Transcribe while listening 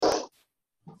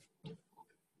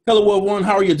Hello, everyone.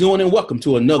 How are you doing? And welcome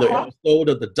to another episode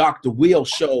of the Dr. Will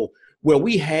Show, where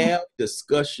we have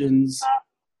discussions.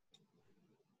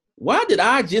 Why did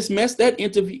I just mess that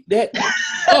interview?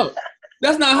 Oh,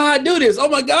 that's not how I do this. Oh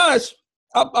my gosh,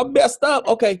 I messed up.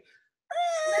 Okay,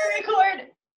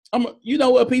 Record. You know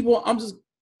what, people? I'm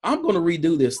going to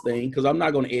redo this thing because I'm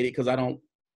not going to edit because I don't,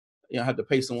 have to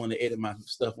pay someone to edit my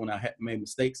stuff when I have made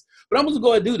mistakes. But I'm just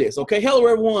going to do this. Okay. Hello,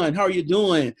 everyone. How are you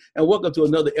doing? And welcome to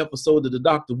another episode of the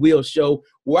Dr. Will Show,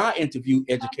 where I interview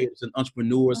educators and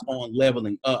entrepreneurs on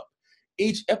leveling up.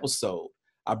 Each episode,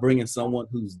 I bring in someone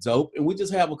who's dope, and we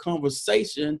just have a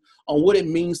conversation on what it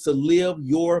means to live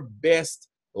your best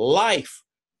life.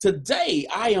 Today,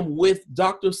 I am with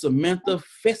Dr. Samantha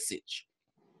Fecich,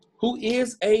 who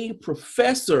is a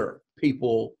professor,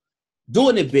 people,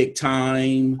 doing it big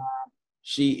time.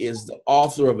 She is the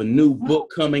author of a new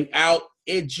book coming out,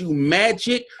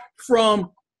 Edumagic,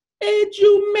 from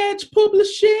Edumagic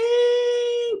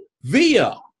Publishing,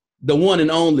 via the one and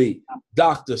only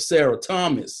Dr. Sarah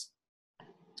Thomas.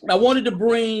 I wanted to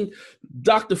bring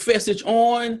Dr. Fecich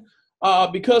on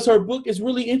because her book is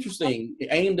really interesting,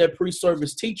 aimed at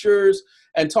pre-service teachers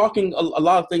and talking a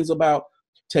lot of things about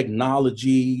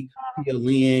technology,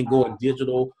 PLN, going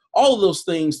digital, all of those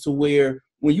things to where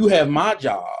when you have my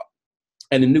job,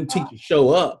 and the new teachers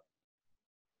show up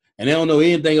and they don't know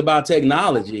anything about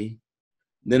technology,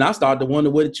 then I start to wonder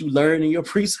what did you learn in your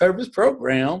pre-service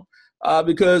program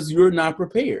because you're not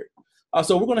prepared.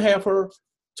 So we're going to have her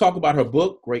talk about her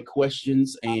book, great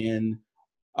questions, and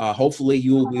hopefully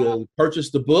you will purchase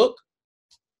the book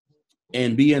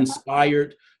and be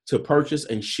inspired to purchase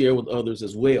and share with others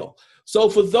as well. So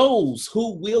for those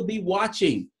who will be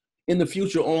watching in the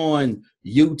future on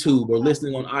YouTube or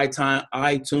listening on iTunes,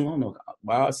 I don't know,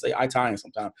 well, I say iTunes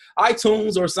sometimes,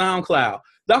 iTunes or SoundCloud.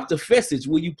 Dr. Fecich,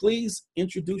 will you please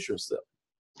introduce yourself?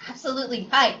 Absolutely.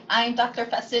 Hi, I'm Dr.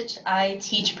 Fecich. I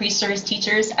teach pre-service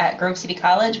teachers at Grove City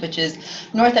College, which is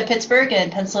north of Pittsburgh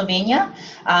in Pennsylvania.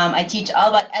 I teach all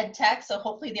about ed tech, so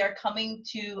hopefully they are coming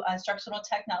to instructional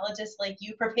technologists like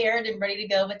you, prepared and ready to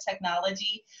go with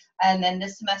technology. And then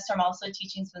this semester, I'm also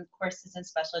teaching some courses in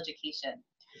special education.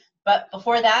 But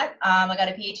before that, I got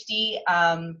a PhD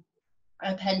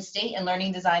at Penn State in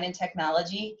learning design and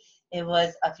technology. It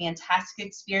was a fantastic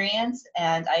experience,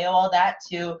 and I owe all that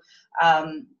to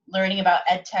learning about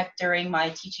ed tech during my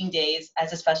teaching days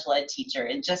as a special ed teacher,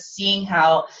 and just seeing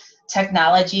how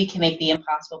technology can make the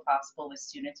impossible possible with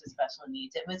students with special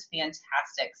needs. It was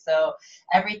fantastic. So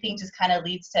everything just kind of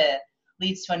leads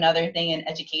to another thing in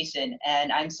education,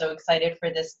 and I'm so excited for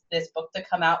this book to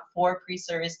come out for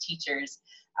pre-service teachers,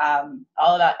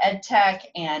 all about ed tech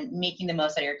and making the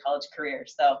most out of your college career.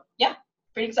 So yeah,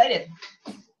 pretty excited.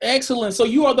 Excellent. So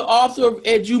you are the author of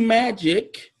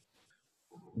Edumagic.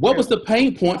 What was the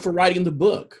pain point for writing the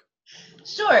book?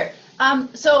 Sure.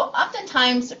 So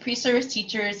oftentimes pre-service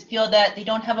teachers feel that they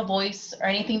don't have a voice or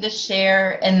anything to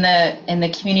share in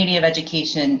the community of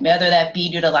education, whether that be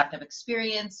due to lack of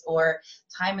experience or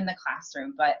time in the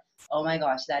classroom. But oh my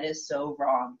gosh, that is so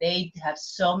wrong. They have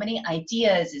so many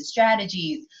ideas and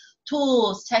strategies,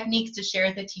 tools, techniques to share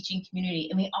with the teaching community,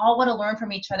 and we all want to learn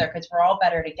from each other because we're all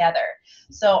better together.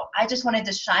 So I just wanted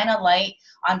to shine a light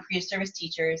on pre-service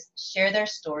teachers, share their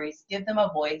stories, give them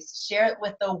a voice, share it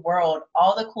with the world,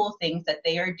 all the cool things that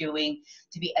they are doing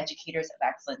to be educators of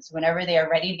excellence. Whenever they are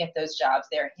ready to get those jobs,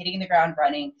 they are hitting the ground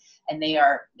running, and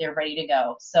they're ready to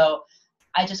go. So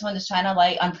I just wanted to shine a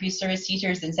light on pre-service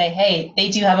teachers and say, hey, they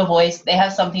do have a voice, they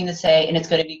have something to say, and it's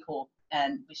going to be cool.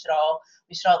 And we should all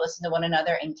listen to one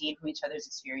another and gain from each other's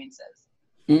experiences.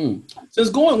 Since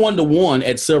going one-to-one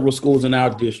at several schools in our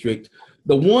district,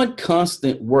 the one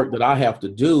constant work that I have to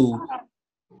do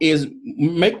is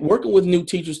working with new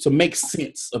teachers to make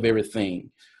sense of everything,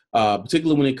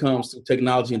 particularly when it comes to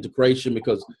technology integration,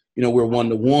 because, we're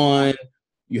one-to-one.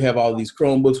 You have all these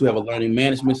Chromebooks. We have a learning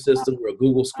management system. We're a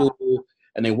Google school.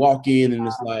 And they walk in and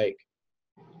it's like,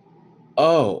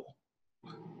 oh,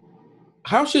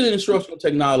 how should an instructional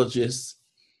technologist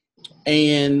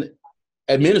and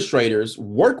administrators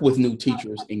work with new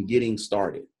teachers in getting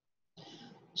started?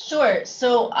 Sure.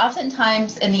 So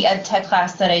oftentimes in the ed tech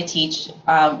class that I teach,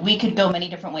 we could go many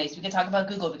different ways. We can talk about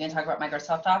Google. We can talk about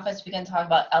Microsoft Office. We can talk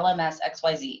about LMS,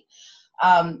 XYZ.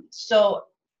 So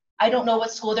I don't know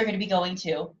what school they're going to be going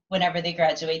to whenever they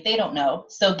graduate. They don't know.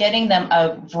 So getting them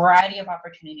a variety of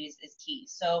opportunities is key.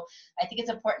 So I think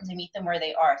it's important to meet them where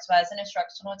they are. So as an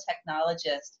instructional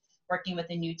technologist, working with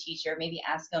a new teacher, maybe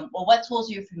ask them, well, what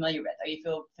tools are you familiar with? Are you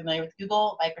familiar with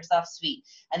Google, Microsoft Suite?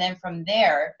 And then from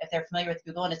there, if they're familiar with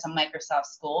Google and it's a Microsoft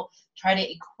school, try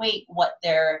to equate what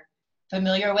their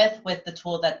familiar with the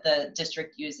tool that the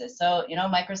district uses. So,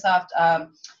 Microsoft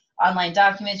online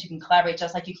documents, you can collaborate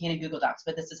just like you can in Google Docs,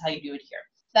 but this is how you do it here.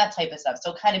 That type of stuff.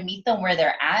 So kind of meet them where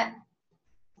they're at,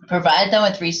 provide them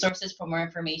with resources for more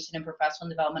information and professional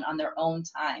development on their own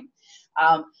time.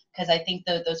 Because I think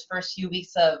those first few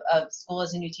weeks of school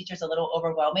as a new teacher is a little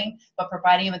overwhelming, but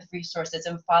providing them with resources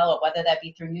and follow-up, whether that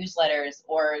be through newsletters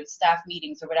or staff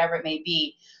meetings or whatever it may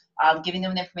be, giving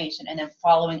them the information and then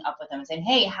following up with them and saying,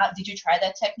 hey, did you try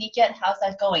that technique yet? How's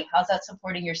that going? How's that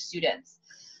supporting your students?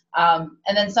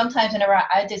 And then sometimes whenever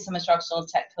I did some instructional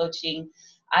tech coaching,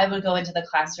 I would go into the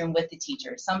classroom with the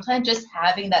teacher. Sometimes just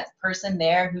having that person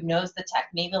there who knows the tech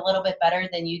maybe a little bit better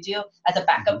than you do as a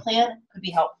backup plan could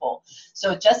be helpful.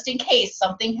 So just in case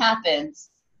something happens,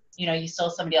 you still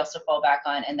have somebody else to fall back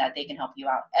on and that they can help you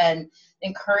out. And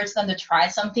encourage them to try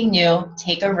something new,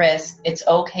 take a risk. It's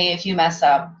okay if you mess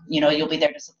up, you'll be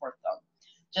there to support them.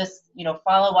 Just,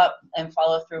 follow up and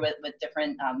follow through with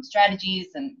different strategies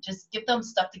and just give them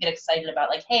stuff to get excited about.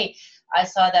 Like, hey, I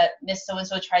saw that Miss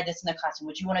So-and-so tried this in the classroom.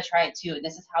 Would you want to try it too? And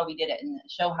this is how we did it, and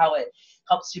show how it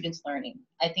helps students learning.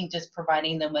 I think just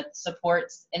providing them with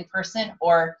supports in person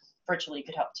or virtually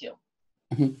could help too.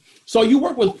 Mm-hmm. So you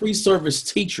work with pre-service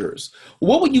teachers.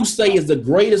 What would you say is the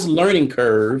greatest learning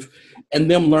curve in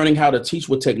them learning how to teach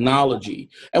with technology?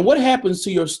 And what happens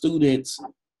to your students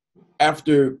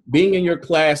after being in your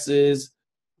classes?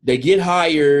 They get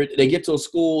hired, they get to a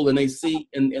school, and they see,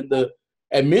 and the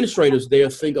administrators there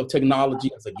think of technology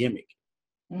as a gimmick.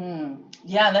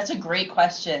 Yeah, that's a great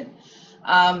question.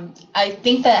 I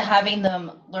think that having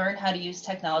them learn how to use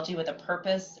technology with a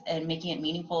purpose and making it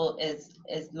meaningful is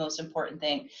the most important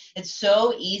thing. It's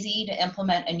so easy to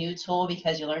implement a new tool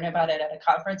because you learn about it at a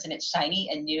conference and it's shiny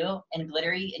and new and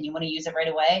glittery and you want to use it right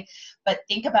away. But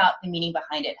think about the meaning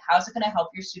behind it. How's it going to help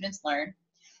your students learn?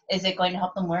 Is it going to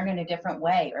help them learn in a different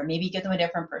way, or maybe give them a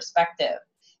different perspective?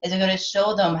 Is it going to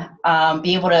show them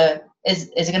is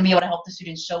it going to be able to help the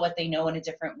students show what they know in a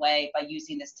different way by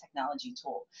using this technology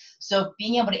tool? So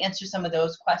being able to answer some of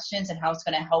those questions and how it's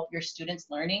going to help your students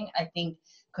learning, I think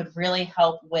could really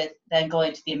help with then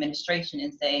going to the administration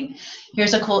and saying,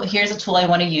 here's a tool I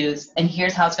want to use, and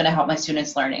here's how it's going to help my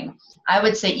students learning. I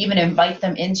would say even invite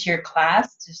them into your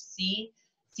class to see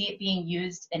it being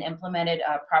used and implemented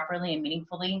properly and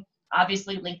meaningfully.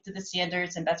 Obviously linked to the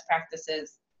standards and best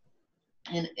practices.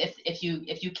 And if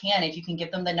you can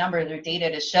give them the numbers or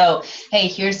data to show, hey,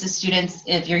 here's the students,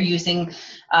 if you're using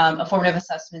a formative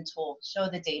assessment tool, show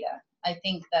the data. I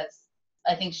think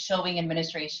showing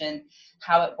administration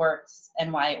how it works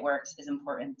and why it works is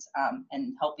important,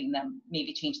 and helping them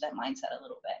maybe change that mindset a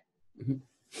little bit.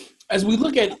 Mm-hmm. As we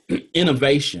look at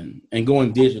innovation and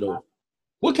going digital,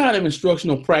 what kind of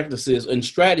instructional practices and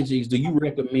strategies do you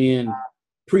recommend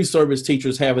pre-service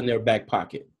teachers have in their back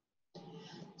pocket?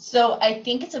 So I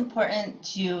think it's important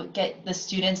to get the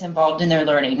students involved in their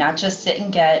learning, not just sit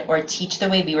and get or teach the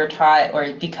way we were taught,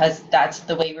 or because that's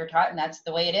the way we were taught and that's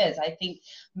the way it is. I think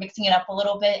mixing it up a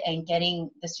little bit and getting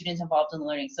the students involved in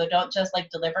learning. So don't just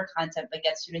deliver content, but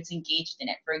get students engaged in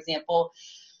it. For example,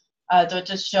 don't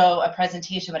just show a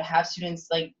presentation, but have students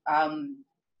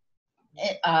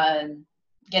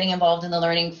getting involved in the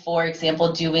learning, for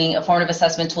example, doing a formative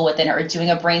assessment tool within it, or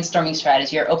doing a brainstorming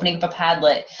strategy, or opening up a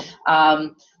Padlet.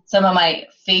 Some of my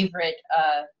favorite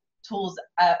tools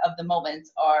of the moment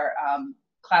are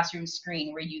Classroom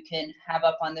Screen, where you can have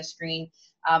up on the screen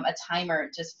a timer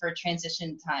just for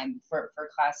transition time for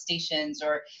class stations,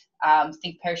 or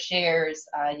Think Pair Shares.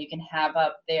 You can have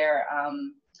up there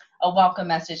a welcome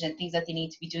message and things that they need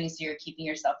to be doing so you're keeping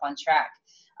yourself on track.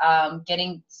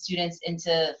 Getting students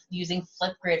into using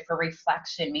Flipgrid for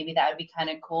reflection, maybe that would be kind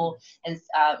of cool, and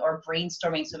or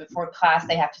brainstorming. So before class,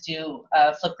 they have to do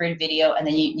a Flipgrid video, and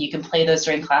then you can play those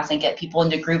during class and get people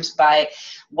into groups by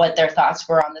what their thoughts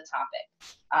were on the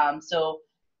topic. So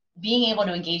being able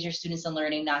to engage your students in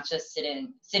learning, not just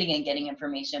sitting and getting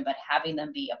information, but having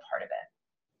them be a part of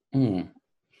it.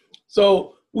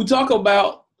 So we talk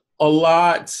about a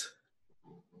lot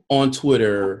on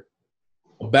Twitter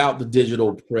about the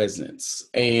digital presence,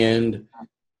 and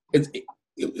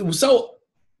it was so,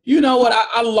 what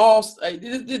I lost.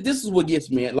 This is what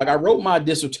gets me. I wrote my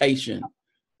dissertation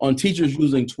on teachers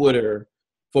using Twitter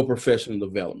for professional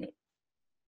development,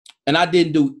 and I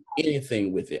didn't do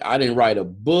anything with it. I didn't write a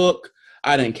book.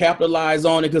 I didn't capitalize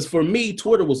on it, because for me,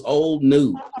 Twitter was old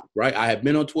news, right? I had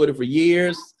been on Twitter for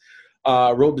years.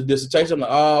 Wrote the dissertation. I'm like,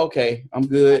 oh, okay, I'm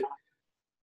good.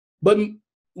 But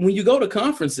when you go to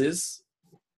conferences,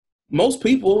 most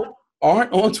people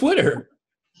aren't on Twitter.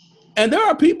 And there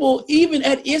are people even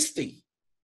at ISTE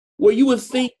where you would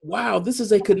think, wow, this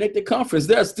is a connected conference.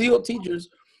 There are still teachers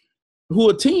who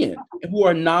attend, who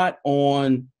are not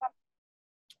on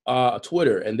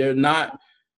Twitter, and they're not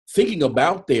thinking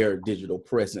about their digital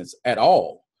presence at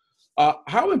all.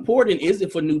 How important is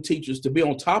it for new teachers to be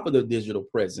on top of their digital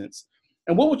presence?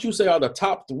 And what would you say are the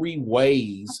top 3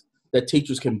 ways that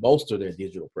teachers can bolster their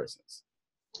digital presence?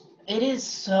 It is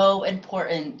so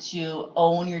important to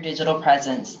own your digital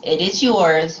presence. It is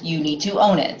yours. You need to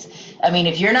own it. I mean,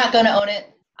 if you're not going to own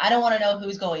it, I don't want to know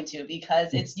who's going to,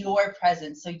 because it's your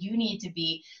presence. So you need to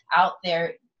be out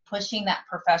there pushing that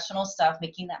professional stuff,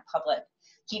 making that public,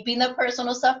 keeping the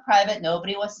personal stuff private.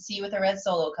 Nobody wants to see you with a red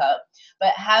Solo cup,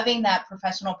 but having that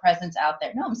professional presence out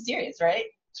there. No, I'm serious, right?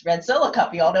 It's red Solo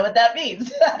cup. You all know what that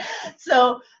means.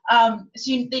 So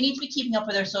they need to be keeping up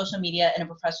with their social media in a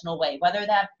professional way, whether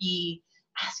that be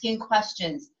asking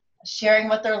questions, sharing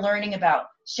what they're learning about,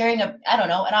 sharing an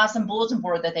awesome bulletin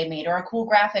board that they made, or a cool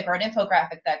graphic or an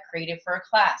infographic that created for a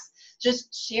class.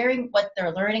 Just sharing what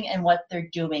they're learning and what they're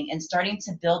doing, and starting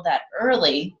to build that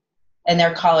early in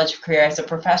their college career as a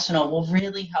professional will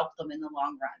really help them in the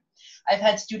long run. I've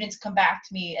had students come back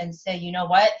to me and say, you know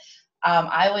what?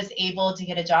 I was able to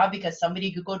get a job because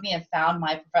somebody Googled me and found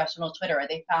my professional Twitter, or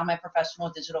they found my professional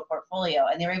digital portfolio,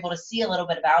 and they were able to see a little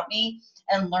bit about me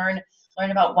and learn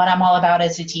about what I'm all about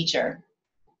as a teacher.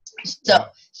 So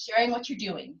sharing what you're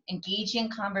doing, engaging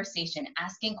in conversation,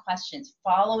 asking questions,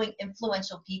 following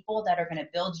influential people that are going to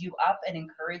build you up and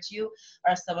encourage you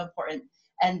are so important.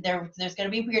 And there's going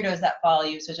to be weirdos that follow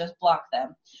you, so just block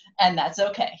them. And that's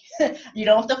okay. You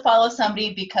don't have to follow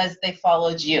somebody because they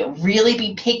followed you. Really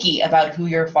be picky about who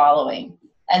you're following.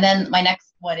 And then my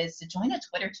next one is to join a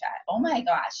Twitter chat. Oh my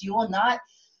gosh, you will not.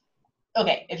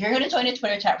 Okay, if you're going to join a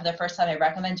Twitter chat for the first time, I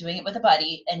recommend doing it with a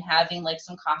buddy and having like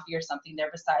some coffee or something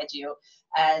there beside you,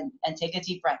 and take a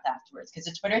deep breath afterwards, because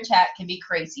a Twitter chat can be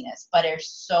craziness, but there's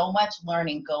so much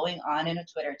learning going on in a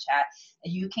Twitter chat,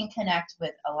 and you can connect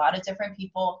with a lot of different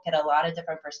people, get a lot of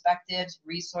different perspectives,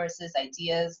 resources,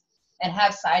 ideas, and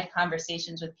have side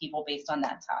conversations with people based on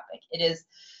that topic.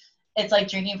 It's like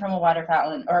drinking from a water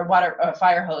fountain or a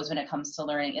fire hose when it comes to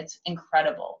learning. It's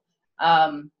incredible.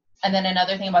 And then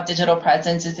another thing about digital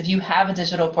presence is if you have a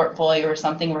digital portfolio or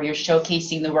something where you're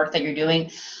showcasing the work that you're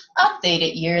doing, update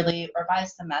it yearly or by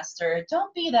semester.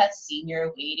 Don't be that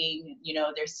senior waiting,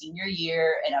 their senior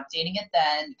year and updating it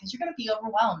then, because you're going to be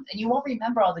overwhelmed and you won't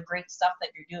remember all the great stuff that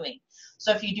you're doing.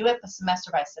 So if you do it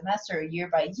semester by semester or year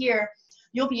by year,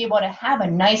 you'll be able to have a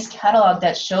nice catalog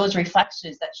that shows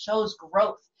reflections, that shows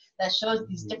growth, that shows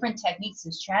these different techniques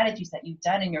and strategies that you've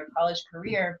done in your college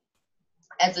career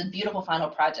as a beautiful final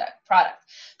product,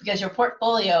 because your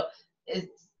portfolio is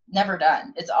never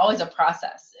done. It's always a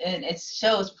process, and it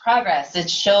shows progress. It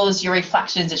shows your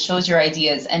reflections. It shows your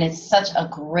ideas, and it's such a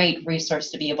great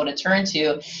resource to be able to turn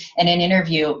to in an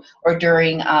interview or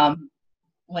during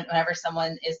whenever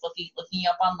someone is looking you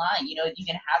up online. You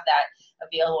can have that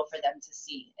available for them to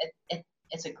see.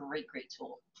 It's a great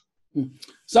tool.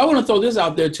 So I want to throw this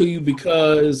out there to you,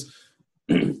 because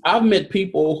I've met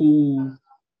people who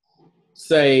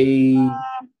say,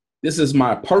 this is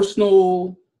my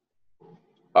personal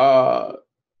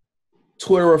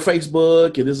Twitter or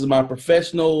Facebook, and this is my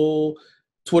professional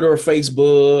Twitter or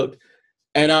Facebook.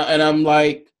 And I'm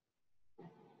like,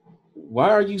 why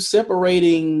are you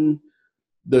separating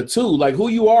the two? Like, who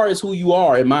you are is who you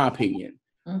are, in my opinion.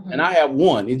 Mm-hmm. And I have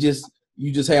one. You just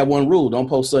have one rule. Don't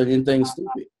post anything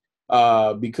stupid.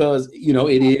 Because,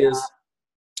 it is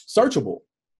searchable.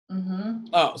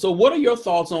 Mm-hmm. So what are your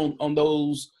thoughts on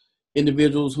those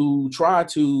individuals who try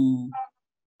to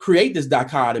create this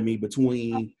dichotomy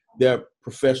between their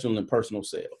professional and personal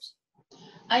selves?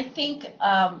 I think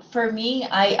for me,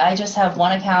 I just have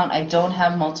one account. I don't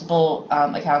have multiple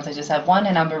accounts. I just have one,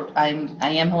 and I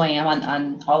am who I am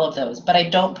on all of those. But I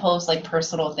don't post like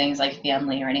personal things like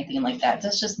family or anything like that.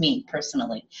 That's just me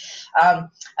personally.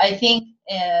 I think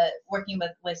working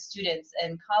with students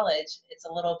in college, it's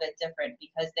a little bit different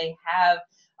because they have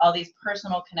all these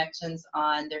personal connections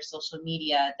on their social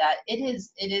media. That it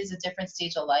is a different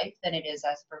stage of life than it is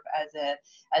as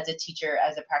a teacher,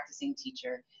 as a practicing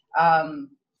teacher.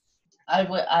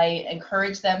 I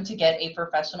encourage them to get a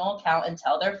professional account and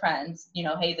tell their friends,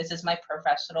 hey, this is my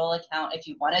professional account. If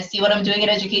you want to see what I'm doing in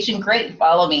education, great,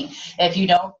 follow me. If you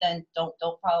don't, then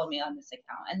don't follow me on this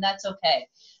account, and that's okay.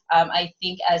 I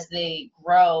think as they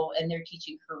grow in their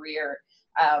teaching career,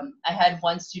 I had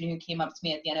one student who came up to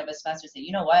me at the end of a semester and said,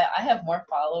 you know what, I have more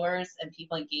followers and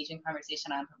people engaging in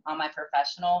conversation on my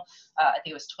professional, I think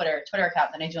it was Twitter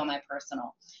account than I do on my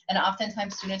personal. And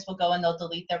oftentimes students will go and they'll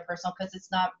delete their personal because it's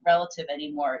not relative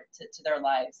anymore to their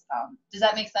lives. Does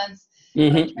that make sense?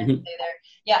 Mm-hmm, mm-hmm.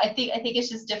 Yeah, I think it's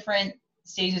just different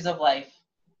stages of life.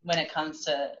 when it comes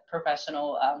to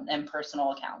professional and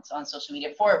personal accounts on social media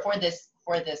for this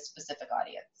specific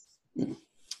audience.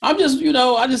 I'm just,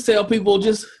 I just tell people,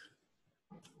 just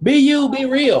be you, be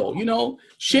real,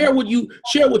 share what you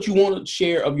want to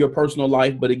share of your personal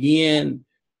life. But again,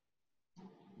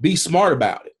 be smart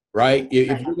about it, right?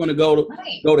 If you're going to go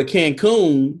to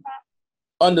Cancun,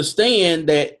 understand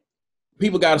that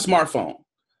people got a smartphone.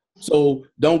 So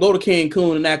don't go to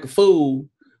Cancun and act a fool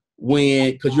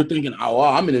because you're thinking, oh,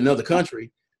 I'm in another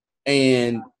country,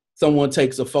 and someone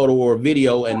takes a photo or a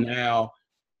video and now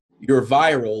you're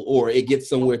viral, or it gets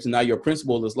somewhere to now your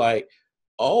principal is like,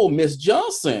 oh, Miss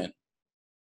Johnson,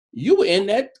 you were in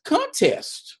that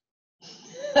contest.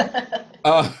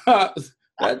 That's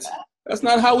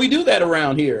not how we do that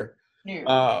around here.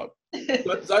 So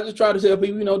I just try to tell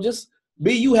people, just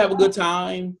be you, have a good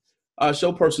time,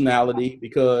 show personality,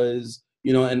 because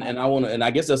and I want to, and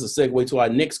I guess that's a segue to our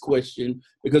next question,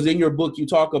 because in your book you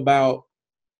talk about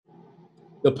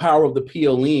the power of the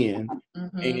PLN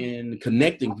and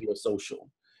connecting via social.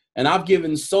 And I've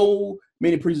given so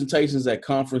many presentations at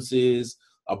conferences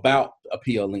about a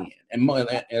PLN. And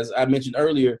as I mentioned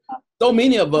earlier, so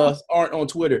many of us aren't on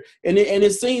Twitter. And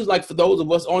it seems like for those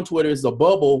of us on Twitter, it's a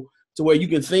bubble to where you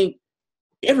can think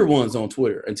everyone's on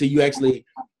Twitter until you actually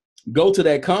go to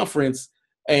that conference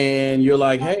and you're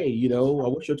like, hey,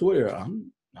 what's your Twitter?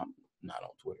 I'm not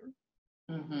on Twitter.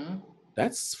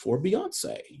 That's for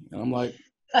Beyonce. And I'm like,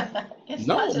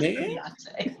 no, man,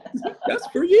 that's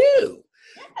for you.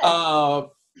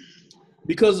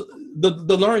 Because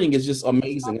the learning is just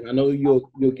amazing. And I know you'll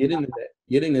get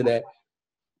into that.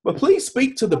 But please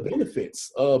speak to the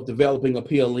benefits of developing a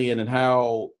PLN and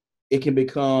how it can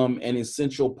become an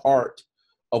essential part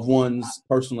of one's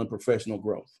personal and professional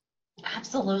growth.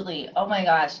 Absolutely. Oh my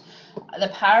gosh. The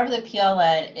power of the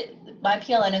PLN, my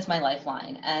PLN is my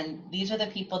lifeline. And these are the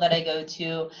people that I go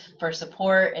to for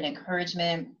support and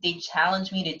encouragement. They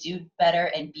challenge me to do better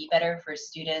and be better for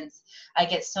students. I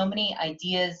get so many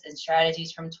ideas and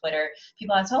strategies from Twitter.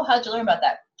 People ask, oh, how'd you learn about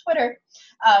that? Twitter.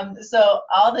 So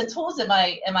all the tools in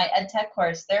my ed tech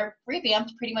course, they're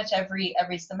revamped pretty much every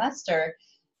semester.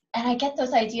 And I get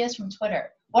those ideas from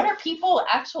Twitter. What are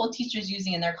actual teachers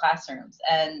using in their classrooms?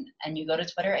 And you go to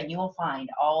Twitter and you will find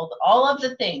all of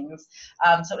the things.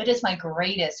 So it is my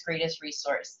greatest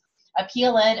resource. A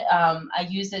PLN, I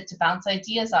use it to bounce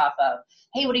ideas off of.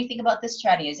 Hey, what do you think about this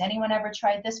strategy? Has anyone ever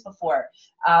tried this before?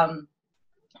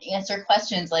 Answer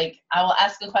questions. Like, I will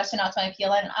ask a question out to my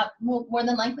PLN, and I'll more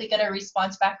than likely get a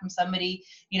response back from somebody,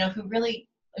 who really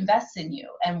invests in you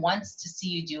and wants to see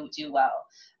you do well.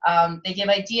 They give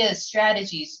ideas,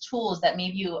 strategies, tools that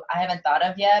maybe I haven't thought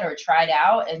of yet or tried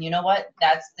out. And you know what?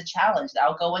 That's the challenge.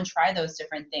 I'll go and try those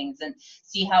different things and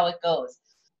see how it goes.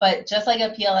 But just like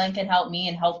a PLN can help me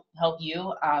and help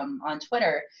you on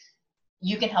Twitter,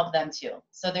 you can help them too.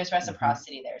 So there's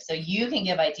reciprocity there. So you can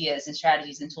give ideas and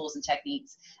strategies and tools and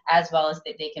techniques as well as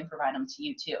they can provide them to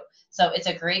you too. So it's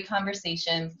a great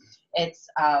conversation. It's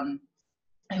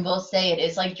I will say it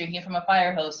is like drinking from a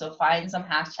fire hose. So find some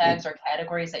hashtags or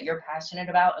categories that you're passionate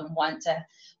about and want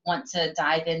to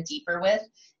dive in deeper with,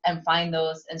 and find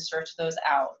those and search those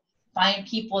out. Find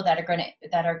people that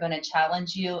are gonna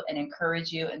challenge you and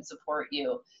encourage you and support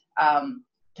you.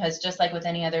 Because just like with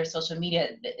any other social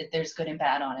media, there's good and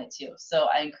bad on it too. So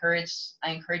I encourage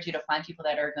you to find people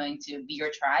that are going to be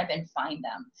your tribe and find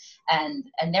them,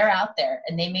 and they're out there,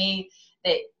 and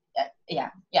yeah,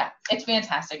 it's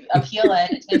fantastic. A PLN,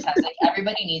 it's fantastic.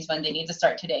 Everybody needs one. They need to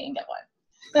start today and get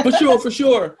one. For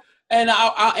sure. And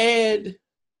I'll add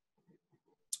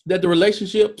that the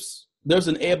relationships, there's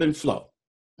an ebb and flow.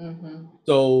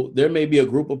 So there may be a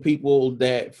group of people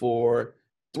that for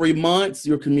 3 months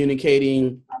you're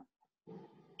communicating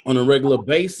on a regular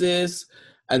basis,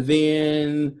 and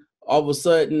then all of a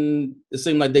sudden it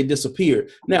seemed like they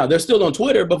disappeared. Now they're still on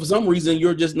Twitter, but for some reason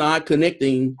you're just not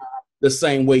connecting the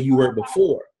same way you were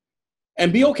before,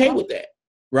 and be okay with that,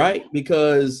 right?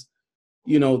 Because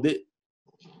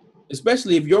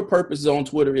especially if your purpose on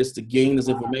Twitter is to gain this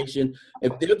information,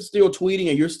 if they're still tweeting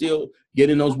and you're still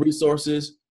getting those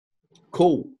resources,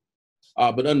 cool.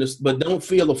 But don't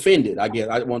feel offended. I guess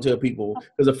I want to tell people,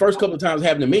 because the first couple of times it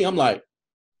happened to me, I'm like,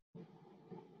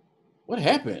 what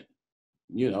happened?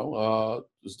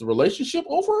 Is the relationship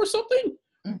over or something?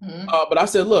 But I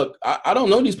said, look, I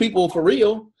don't know these people for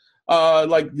real.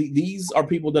 These are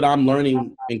people that I'm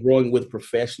learning and growing with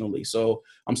professionally. So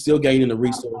I'm still gaining the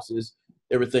resources.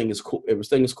 Everything is cool.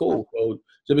 Everything is cool. So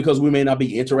just because we may not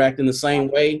be interacting the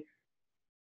same way,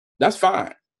 that's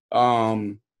fine.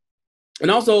 And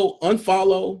also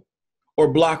unfollow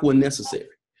or block when necessary.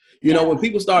 When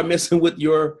people start messing with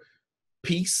your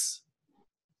peace,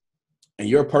 and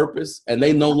your purpose, and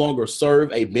they no longer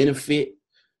serve a benefit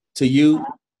to you,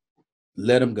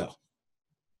 let them go.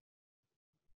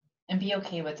 And be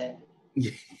okay with it.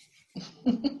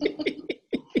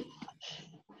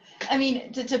 I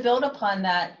mean, to build upon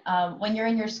that, when you're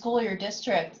in your school or your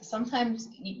district, sometimes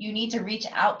you need to reach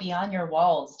out beyond your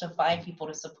walls to find people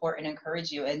to support and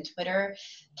encourage you. And Twitter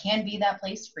can be that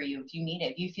place for you if you need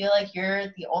it. If you feel like you're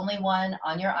the only one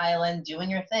on your island doing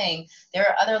your thing, there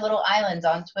are other little islands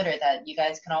on Twitter that you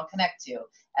guys can all connect to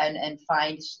and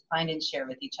find and share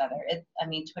with each other. I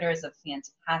mean, Twitter is a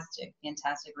fantastic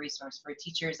resource for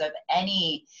teachers of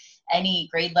any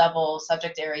grade level,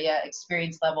 subject area,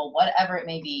 experience level, whatever it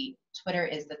may be. Twitter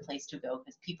is the place to go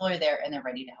because people are there and they're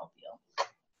ready to help you.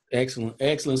 Excellent,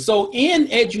 excellent. So in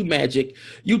Edumagic,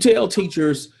 you tell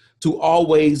teachers to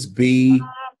always be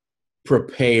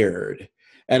prepared.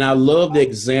 And I love the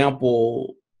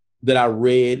example that I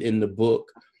read in the book.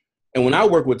 And when I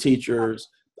work with teachers,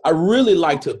 I really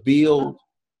like to build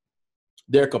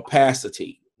their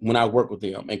capacity when I work with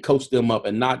them and coach them up,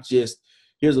 and not just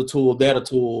here's a tool, that a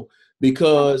tool,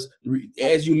 because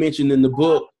as you mentioned in the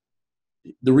book,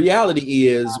 the reality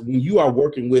is when you are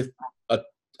working with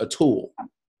a tool,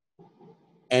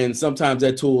 and sometimes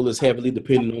that tool is heavily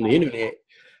dependent on the internet,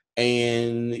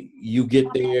 and you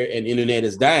get there and internet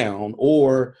is down,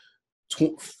 or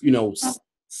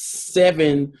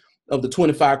 7 of the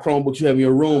 25 Chromebooks you have in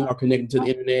your room are connected to the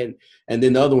internet, and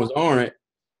then the other ones aren't.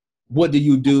 What do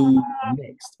you do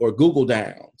next? Or Google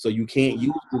down, so you can't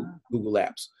use Google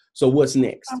Apps. So what's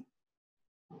next?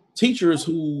 Teachers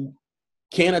who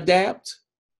can't adapt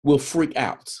will freak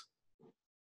out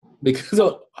because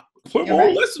we're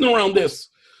all listening around this.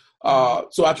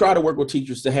 So I try to work with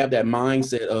teachers to have that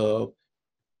mindset of,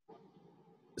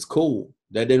 it's cool.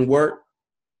 That didn't work.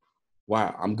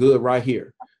 Wow, I'm good right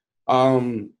here.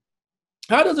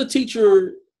 How does a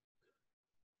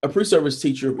pre-service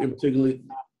teacher in particular,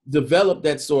 develop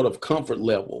that sort of comfort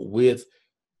level with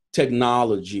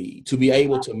technology to be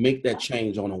able to make that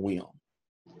change on a whim?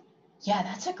 Yeah,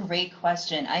 that's a great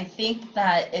question. I think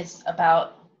that it's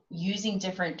about using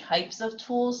different types of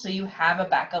tools so you have a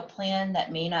backup plan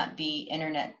that may not be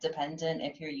internet dependent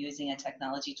if you're using a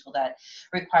technology tool that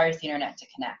requires the internet to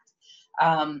connect.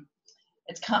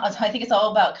 I think it's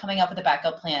all about coming up with a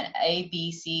backup plan, A,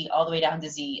 B, C, all the way down to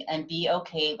Z, and be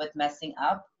okay with messing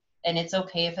up. And it's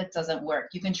okay if it doesn't work.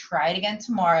 You can try it again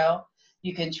tomorrow.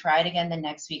 You can try it again the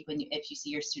next week if you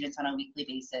see your students on a weekly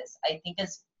basis. I think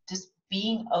it's just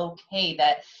being okay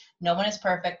that no one is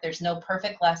perfect. There's no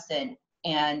perfect lesson,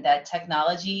 and that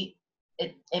technology,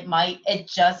 it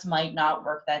just might not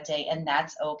work that day, and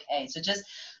that's okay. So just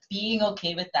being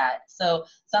okay with that. So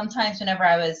sometimes whenever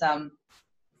I was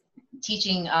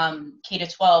teaching K to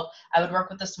 12, I would work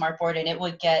with the smartboard, and it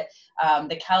would get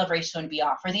the calibration would be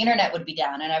off, or the internet would be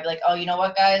down, and I'd be like, oh, you know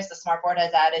what, guys, the smartboard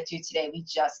has attitude today. We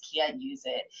just can't use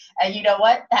it. And you know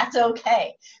what? That's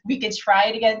okay. We could try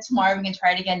it again tomorrow. We can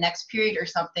try it again next period or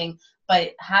something.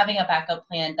 But having a backup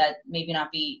plan that maybe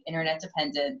not be internet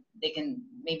dependent, they can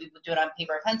maybe do it on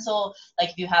paper or pencil.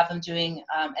 Like if you have them doing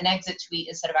an exit tweet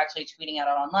instead of actually tweeting out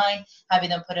online, having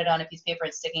them put it on a piece of paper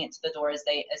and sticking it to the door as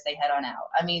they head on out.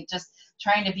 I mean, just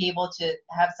trying to be able to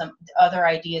have some other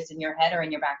ideas in your head or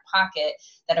in your back pocket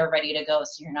that are ready to go,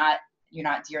 so you're not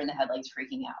deer in the headlights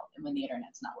freaking out and when the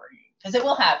internet's not working, because it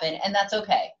will happen, and that's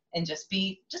okay. And just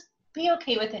be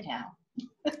okay with it now.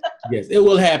 Yes, it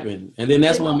will happen. And then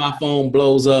that's when my phone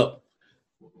blows up.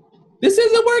 This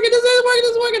isn't working. This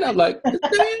isn't working. I'm like,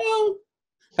 it's down.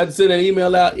 I had to send an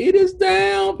email out. It is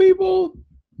down, people.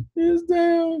 It is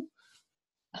down.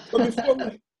 But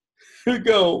before we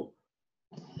go,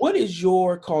 what is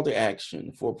your call to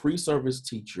action for pre-service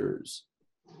teachers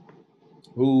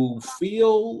who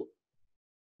feel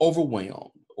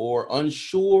overwhelmed or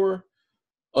unsure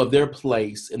of their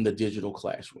place in the digital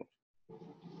classroom?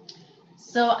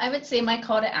 So I would say my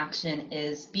call to action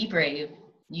is be brave.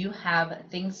 You have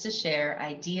things to share,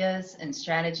 ideas and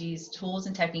strategies, tools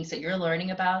and techniques that you're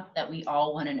learning about that we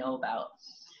all want to know about.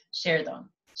 Share them.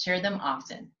 Share them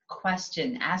often.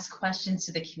 Ask questions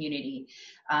to the community.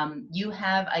 You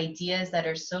have ideas that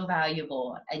are so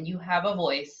valuable, and you have a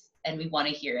voice, and we want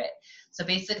to hear it. So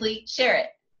basically, share it.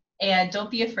 And don't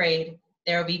be afraid.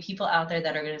 There will be people out there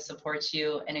that are going to support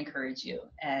you and encourage you.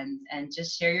 And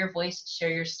just share your voice,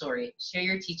 share your story, share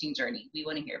your teaching journey. We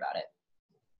want to hear about it.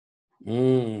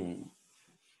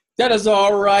 That is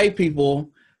all right, people.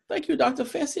 Thank you, Dr.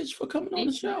 Fecich, for coming on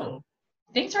the show.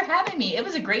 Thanks for having me. It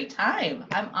was a great time.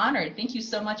 I'm honored. Thank you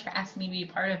so much for asking me to be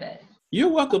a part of it. You're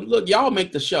welcome. Look, y'all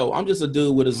make the show. I'm just a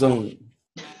dude with a Zoom.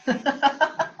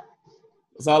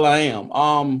 That's all I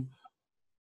am.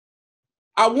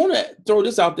 I want to throw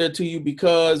this out there to you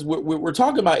because we're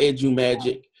talking about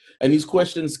Edumagic, and these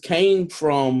questions came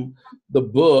from the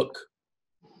book.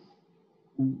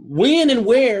 When and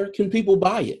where can people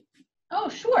buy it? Oh,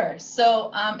 sure. So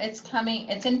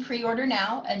it's in pre-order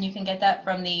now, and you can get that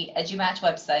from the Edumatch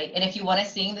website. And if you want to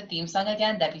sing the theme song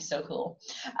again, that'd be so cool.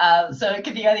 So it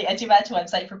could be on the Edumatch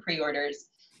website for pre-orders.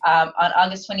 On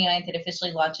August 29th, it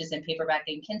officially launches in paperback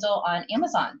and Kindle on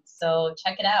Amazon. So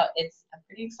check it out. I'm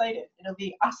pretty excited. It'll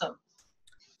be awesome.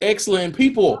 Excellent.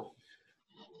 People,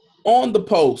 on the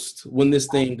post when this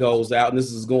thing goes out, and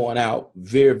this is going out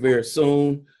very, very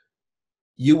soon,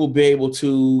 you will be able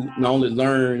to not only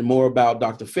learn more about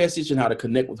Dr. Fecich and how to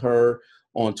connect with her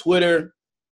on Twitter,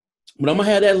 but I'm going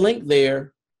to have that link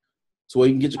there so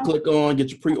you can get your click on, get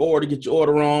your pre-order, get your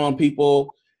order on,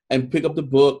 people, and pick up the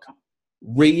book,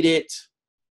 read it.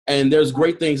 And there's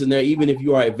great things in there. Even if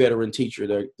you are a veteran teacher,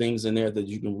 there are things in there that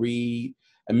you can read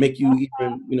and make you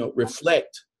even,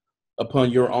 reflect upon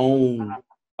your own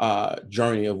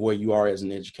journey of where you are as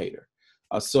an educator.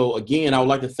 So again, I would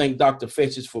like to thank Dr.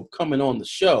 Fecich for coming on the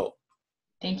show.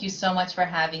 Thank you so much for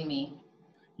having me.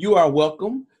 You are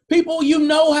welcome. People, you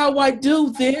know how I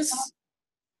do this.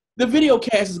 The video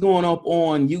cast is going up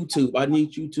on YouTube. I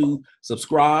need you to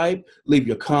subscribe, leave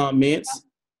your comments.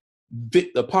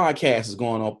 The podcast is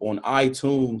going up on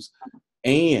iTunes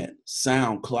and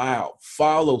SoundCloud.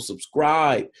 Follow,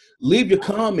 subscribe, leave your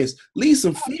comments, leave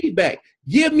some feedback.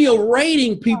 Give me a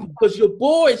rating, people, because your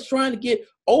boy is trying to get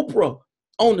Oprah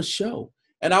on the show.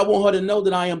 And I want her to know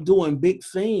that I am doing big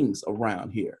things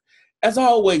around here. As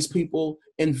always, people,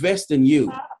 invest in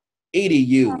you.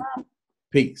 EDU.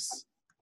 Peace.